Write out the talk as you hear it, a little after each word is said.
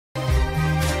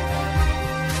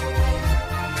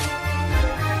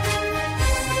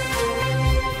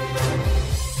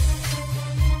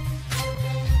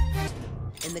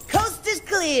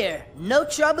clear. No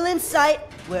trouble in sight.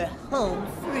 We're home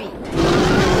free.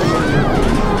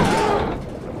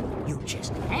 You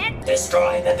just can't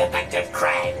destroy the defective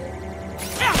Krang.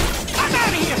 I'm out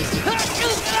of here!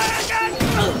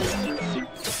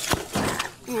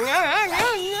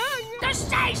 Just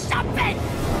say something!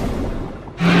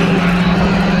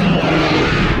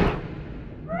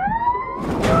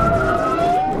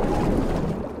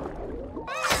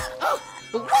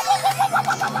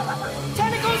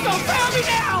 Tentacles don't fail me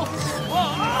now!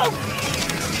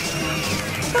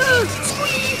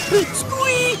 Squeeze!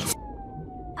 Squeeze!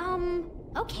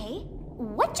 Okay.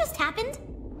 What just happened?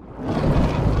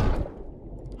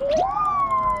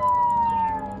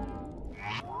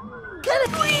 Kinda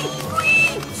squeeze!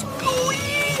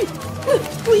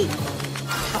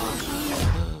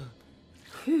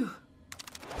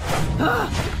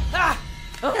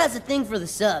 That's a thing for the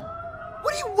sub.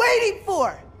 What are you waiting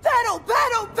for? Battle,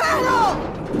 battle, battle!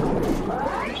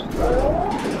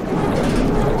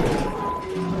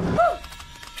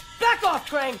 Back off,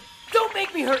 Krang! Don't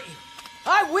make me hurt you!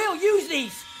 I will use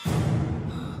these!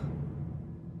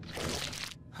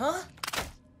 Huh?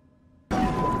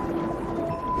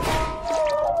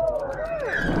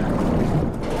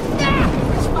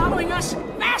 It's following us!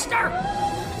 Faster!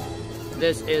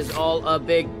 This is all a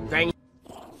big Krang.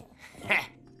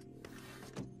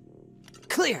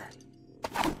 Clear.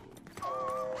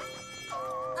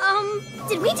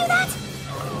 Did we do that?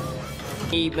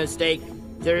 Mistake.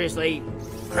 Seriously.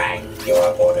 Krang, you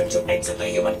are ordered to exit the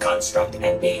human construct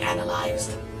and be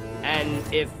analyzed. And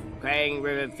if Krang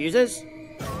refuses?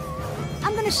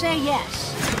 I'm gonna say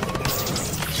yes.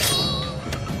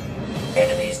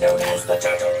 Enemies known as the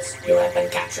Turtles, you have been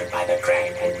captured by the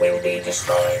Krang and will be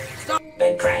destroyed.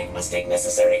 Then Krang must take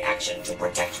necessary action to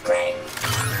protect Krang.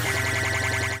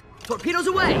 Torpedoes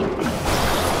away!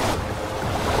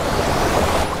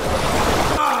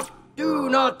 Do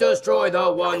not destroy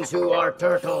the ones who are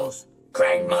turtles.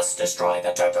 Krang must destroy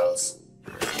the Turtles.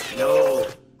 No,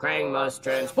 Krang must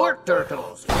transport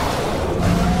turtles.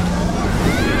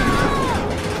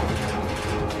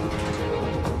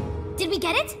 Did we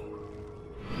get it?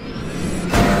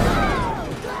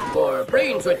 For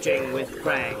brain switching with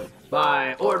Krang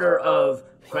by order of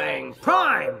Krang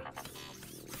Prime.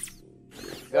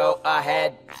 Go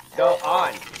ahead. Go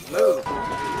on. Move.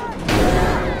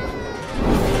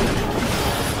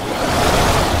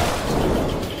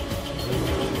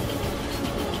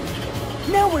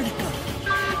 Now where to go?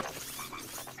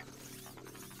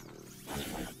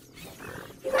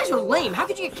 You guys are lame. How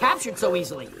could you get captured so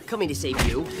easily? Coming to save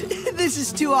you. This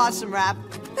is too awesome, Rap.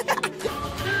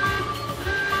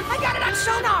 I got it on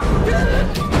sonar!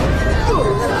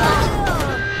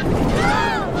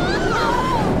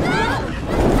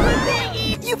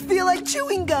 You feel like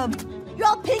chewing gum. You're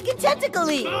all pink and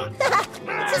tentacly.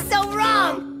 This is so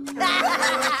wrong.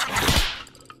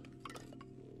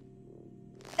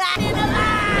 Johnny,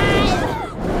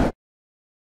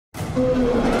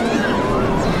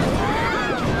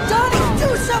 do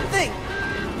something!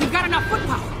 You've got enough foot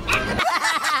power.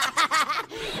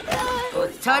 Well,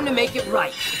 it's time to make it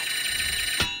right.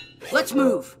 Let's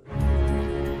move.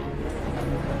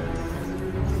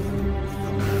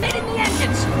 Get in the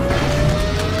engines!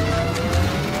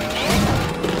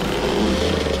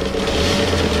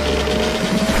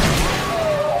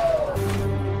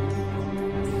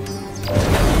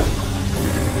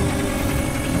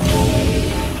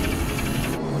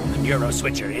 Euro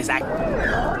switcher is active.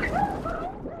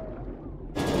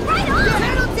 Right on!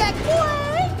 Turtle deck,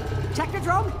 boy!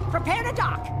 Technodrome, prepare to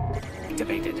dock.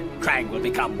 Activated. Krang will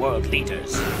become world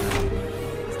leaders.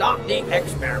 Stop the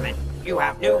experiment. You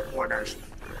have new orders.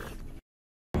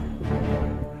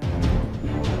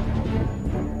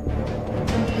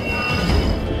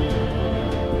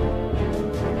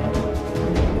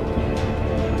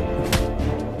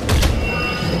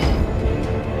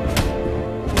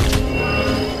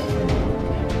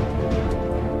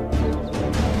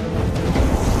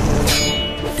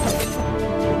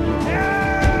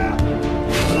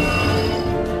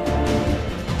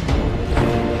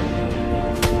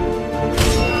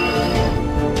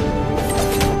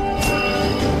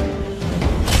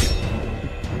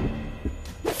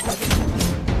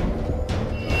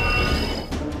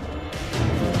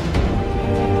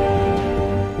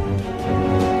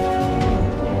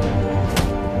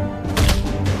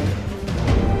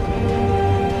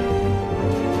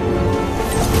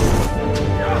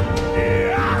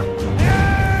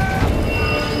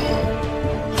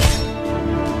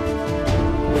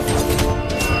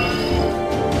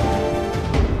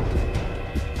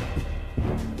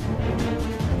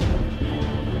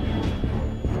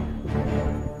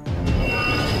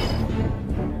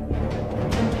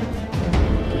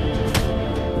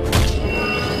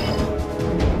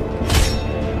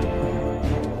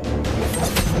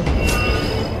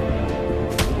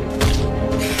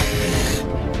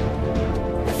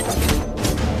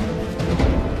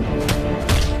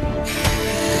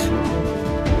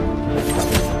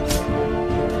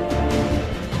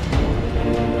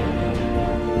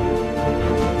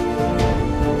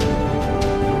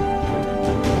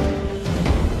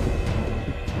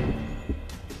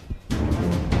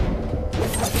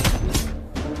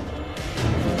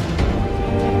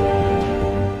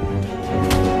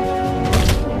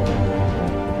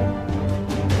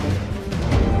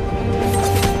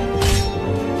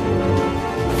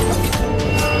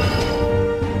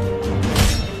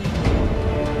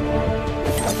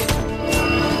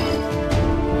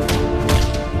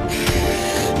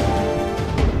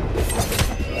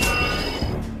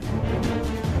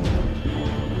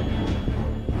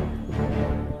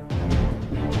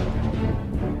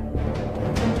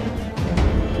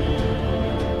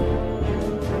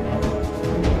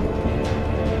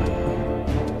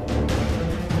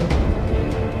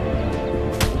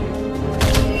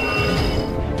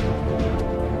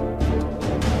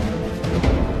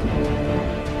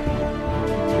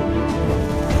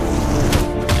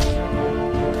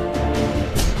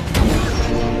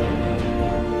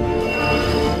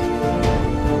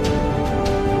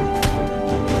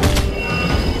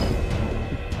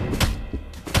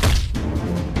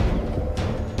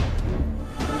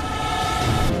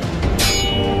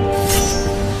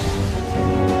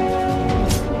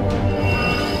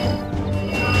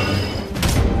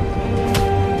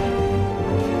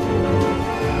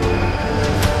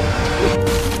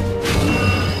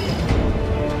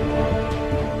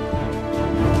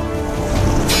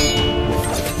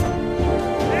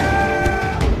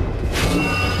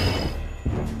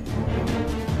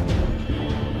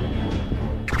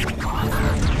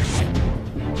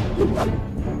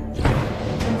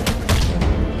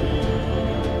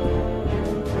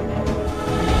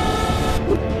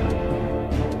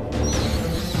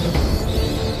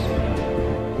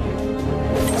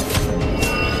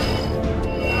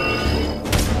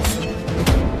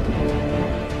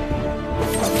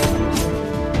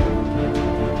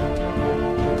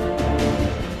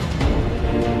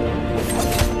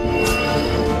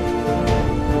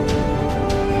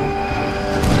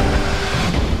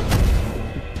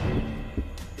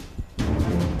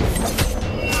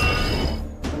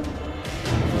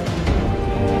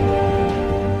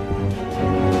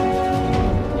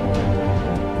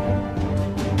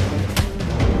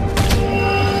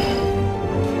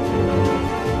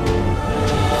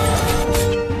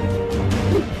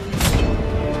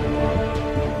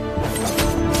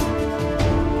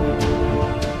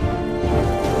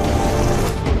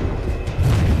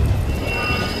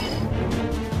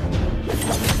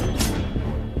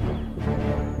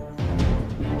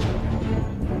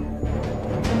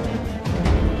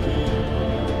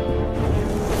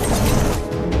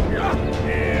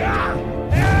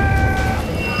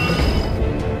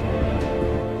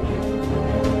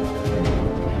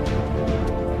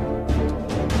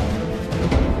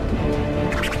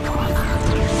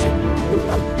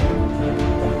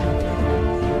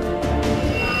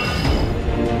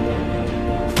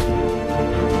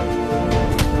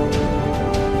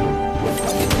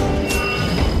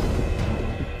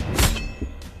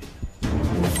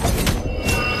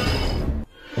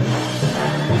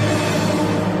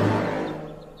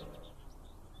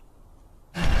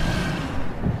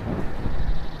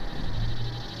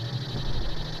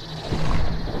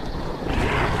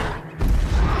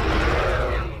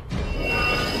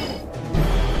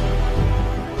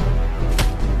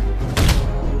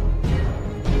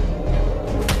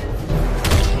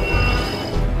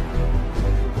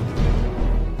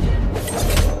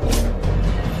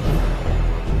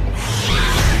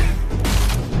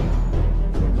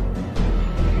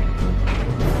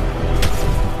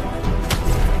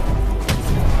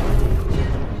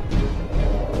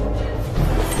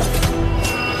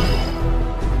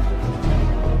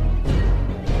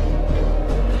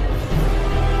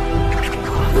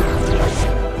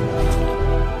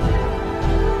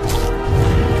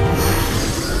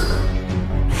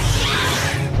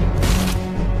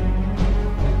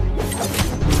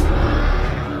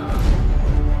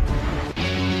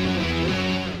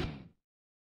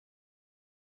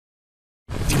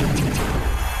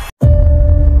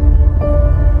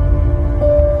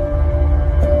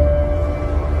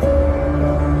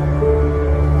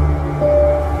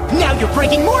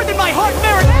 breaking more than my heart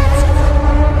merits!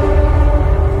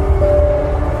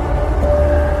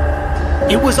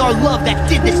 It was our love that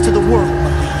did this to the world,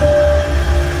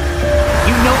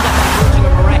 you know that by working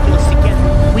a miraculous together,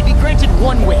 we'd be granted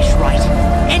one wish, right?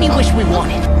 Any wish we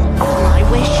wanted. My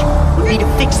wish would be to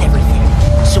fix everything,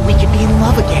 so we could be in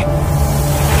love again.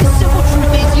 The simple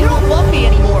truth is, you don't love me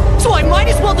anymore, so I might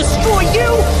as well destroy you,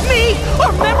 me,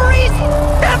 our memories,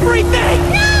 everything!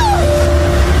 No!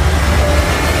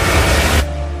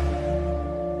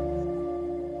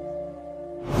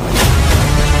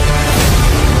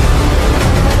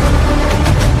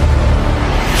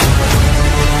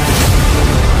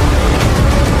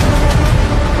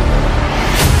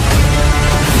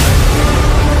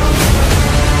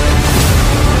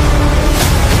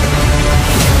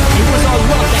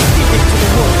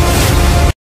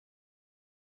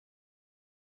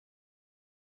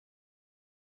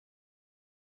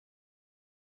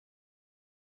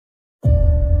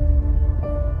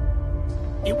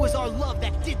 It was our love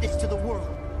that did this to the world.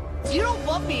 You don't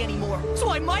love me anymore, so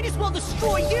I might as well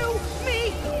destroy you,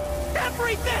 me,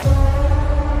 everything!